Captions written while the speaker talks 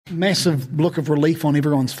Massive look of relief on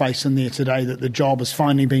everyone's face in there today that the job has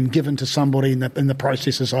finally been given to somebody and the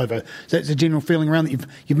process is over. So that's a general feeling around that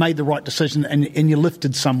you've made the right decision and you're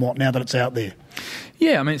lifted somewhat now that it's out there.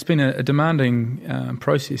 Yeah, I mean, it's been a demanding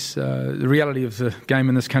process. The reality of the game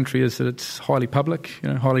in this country is that it's highly public,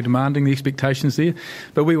 highly demanding, the expectations there.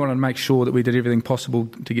 But we wanted to make sure that we did everything possible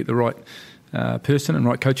to get the right person and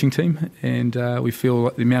right coaching team, and we feel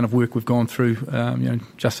like the amount of work we've gone through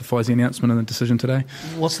justifies the announcement and the decision today.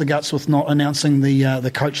 What's the guts with not announcing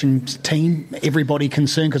the coaching team? Everybody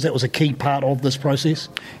concerned, because that was a key part of this process.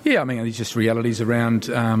 Yeah, I mean, there's just realities around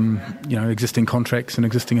existing contracts and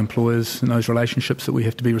existing employers and those relationships that we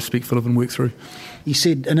have to be respectful of and work through. You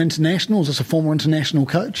said an international. Is this a former international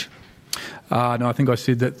coach? No, I think I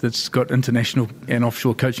said that's got international and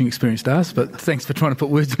offshore coaching experience does, but thanks for trying to put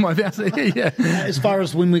words in my mouth. Yeah. As far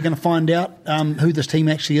as when we're going to find out who this team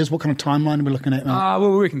actually is, what kind of timeline are we looking at now?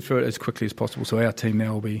 Well, we're working through it as quickly as possible. So our team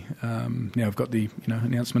now will be, now we've got the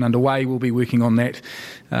announcement underway. We'll be working on that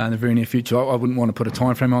in the very near future. I wouldn't want to put a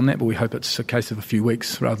time frame on that, but we hope it's a case of a few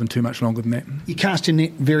weeks rather than too much longer than that. You cast your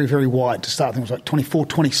net very, very wide to start. I think it was like 24,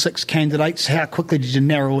 26 candidates. How quickly did you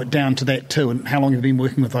narrow it down to that too, and how long have you been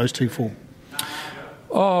working with those two for?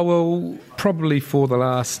 Oh, well, probably for the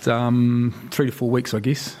last 3 to 4 weeks, I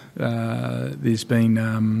guess. There's been,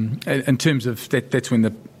 in terms of that's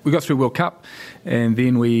when we got through World Cup, and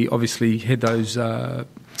then we obviously had those,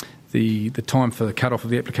 the time for the cut-off of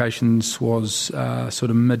the applications was sort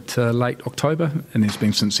of mid to late October, and there's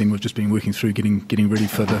been since then we've just been working through getting ready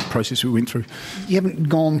for the process we went through. You haven't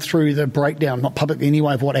gone through the breakdown, not publicly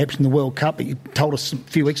anyway, of what happened in the World Cup, but you told us a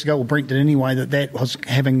few weeks ago, or Brent did anyway, that was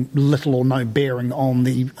having little or no bearing on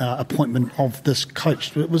the appointment of this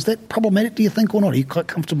coach. Was that problematic, do you think, or not? Are you quite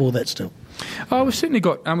comfortable with that still? Oh, we've certainly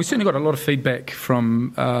got a lot of feedback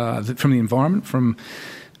from the environment, from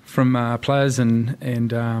players and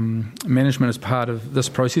management as part of this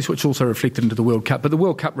process, which also reflected into the World Cup. But the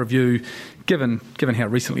World Cup review, given how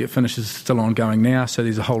recently it finished, is still ongoing now. So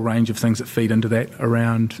there's a whole range of things that feed into that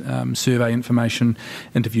around survey information,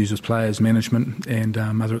 interviews with players, management, and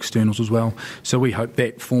other externals as well. So we hope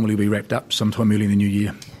that formally will be wrapped up sometime early in the new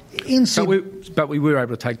year. But we were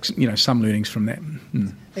able to take some learnings from that.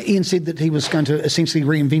 Ian said that he was going to essentially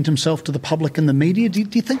reinvent himself to the public and the media. Do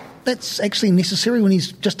you think that's actually necessary when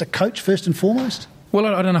he's just a coach first and foremost? Well,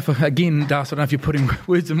 I don't know if, Darcy, I don't know if you're putting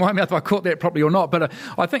words in my mouth if I caught that properly or not, but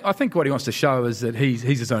I think what he wants to show is that he's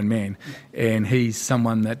his own man, and he's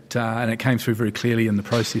someone that, and it came through very clearly in the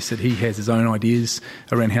process, that he has his own ideas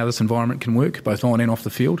around how this environment can work, both on and off the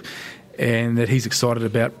field, and that he's excited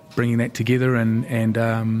about bringing that together and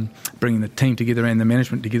bringing the team together and the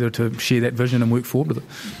management together to share that vision and work forward with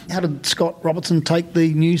it. How did Scott Robertson take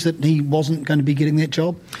the news that he wasn't going to be getting that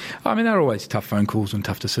job? I mean, they're always tough phone calls and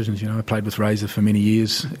tough decisions. I played with Razor for many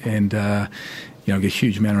years, and I get a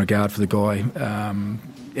huge amount of regard for the guy.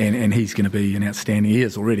 And he's going to be he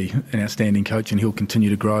is already an outstanding coach, and he'll continue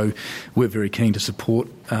to grow. We're very keen to support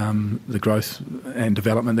the growth and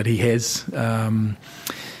development that he has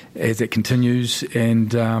as it continues, and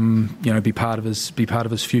be part of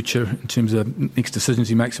his future in terms of next decisions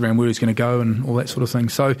he makes around where he's going to go and all that sort of thing.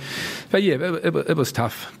 So, but yeah, it was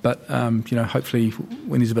tough. But hopefully,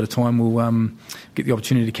 when there's a bit of time, we'll get the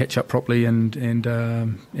opportunity to catch up properly and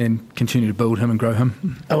continue to build him and grow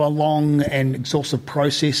him. A long and exhaustive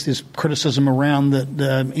process. There's criticism around that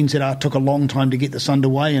NZR took a long time to get this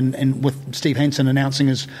underway, and with Steve Hansen announcing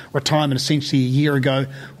his retirement essentially a year ago,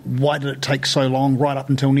 why did it take so long, right up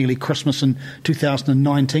until nearly Christmas in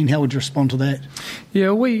 2019? How would you respond to that?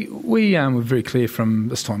 Yeah, we were very clear from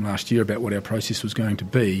this time last year about what our process was going to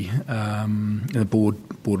be. The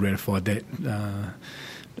board ratified that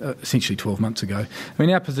essentially 12 months ago. I mean,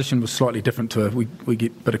 our position was slightly different to we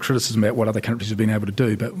get a bit of criticism about what other countries have been able to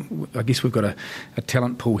do, but I guess we've got a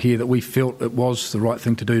talent pool here that we felt it was the right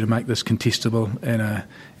thing to do to make this contestable and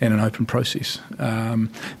an open process.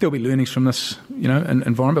 There'll be learnings from this,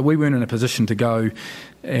 environment, but we weren't in a position to go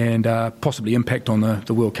and possibly impact on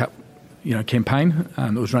the World Cup campaign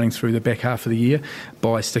that was running through the back half of the year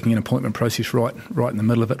by sticking an appointment process right in the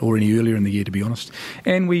middle of it, or any earlier in the year, to be honest.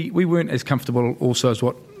 And we weren't as comfortable also as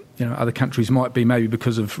what other countries might be, maybe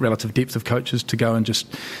because of relative depth of coaches, to go and just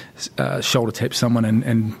shoulder tap someone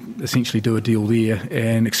and essentially do a deal there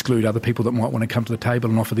and exclude other people that might want to come to the table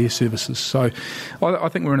and offer their services. So I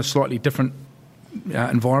think we're in a slightly different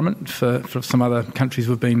environment for some other countries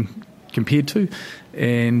we've been compared to,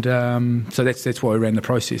 and so that's why we ran the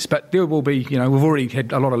process. But there will be, we've already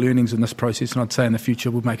had a lot of learnings in this process, and I'd say in the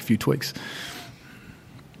future we'll make a few tweaks.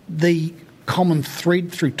 The common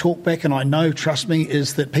thread through talkback, and I know, trust me,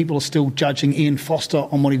 is that people are still judging Ian Foster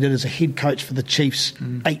on what he did as a head coach for the Chiefs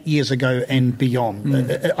 8 years ago and beyond.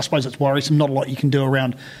 I suppose it's worrisome. Not a lot you can do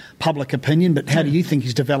around public opinion, but how do you think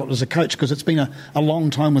he's developed as a coach? Because it's been a long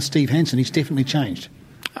time with Steve Hansen. He's definitely changed.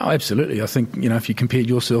 Oh, absolutely. I think, if you compared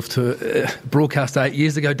yourself to broadcaster 8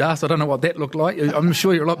 years ago, Dust, I don't know what that looked like. I'm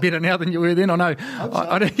sure you're a lot better now than you were then. I know.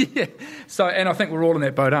 Yeah. So, and I think we're all in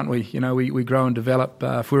that boat, aren't we? We grow and develop.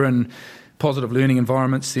 If we're in positive learning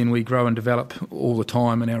environments, then we grow and develop all the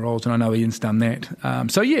time in our roles, and I know Ian's done that.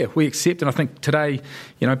 We accept, and I think today,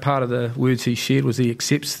 part of the words he shared was he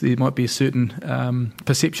accepts there might be a certain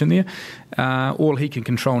perception there. All he can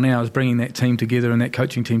control now is bringing that team together and that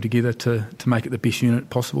coaching team together to make it the best unit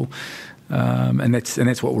possible, and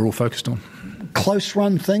that's what we're all focused on. Close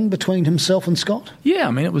run thing between himself and Scott? Yeah,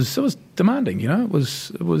 I mean it was demanding. It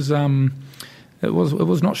was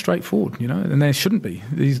not straightforward, and they shouldn't be.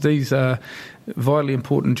 These are vitally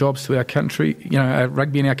important jobs to our country,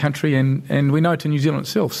 rugby in our country, and we know to New Zealand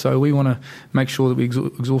itself. So we want to make sure that we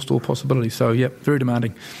exhaust all possibilities. So, yeah, very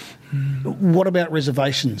demanding. What about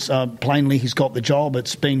reservations? Plainly, he's got the job.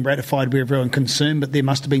 It's been ratified where everyone concerned, but there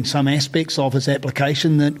must have been some aspects of his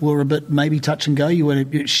application that were a bit maybe touch and go. You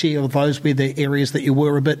want to share those with the areas that you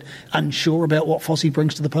were a bit unsure about what Fossey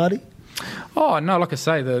brings to the party? Oh, no, like I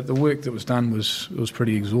say, the work that was done was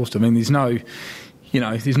pretty exhaustive. I mean, there's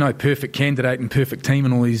no perfect candidate and perfect team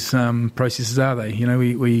in all these processes, are they?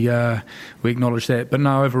 We acknowledge that. But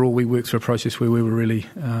no, overall, we worked through a process where we were really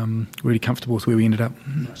comfortable with where we ended up.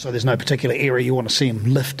 So there's no particular area you want to see him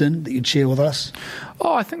lift in that you'd share with us?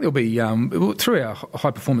 Oh, I think there'll be, through our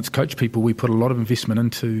high-performance coach people, we put a lot of investment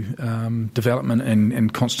into development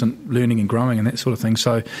and constant learning and growing and that sort of thing.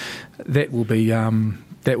 So that will be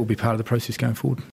part of the process going forward.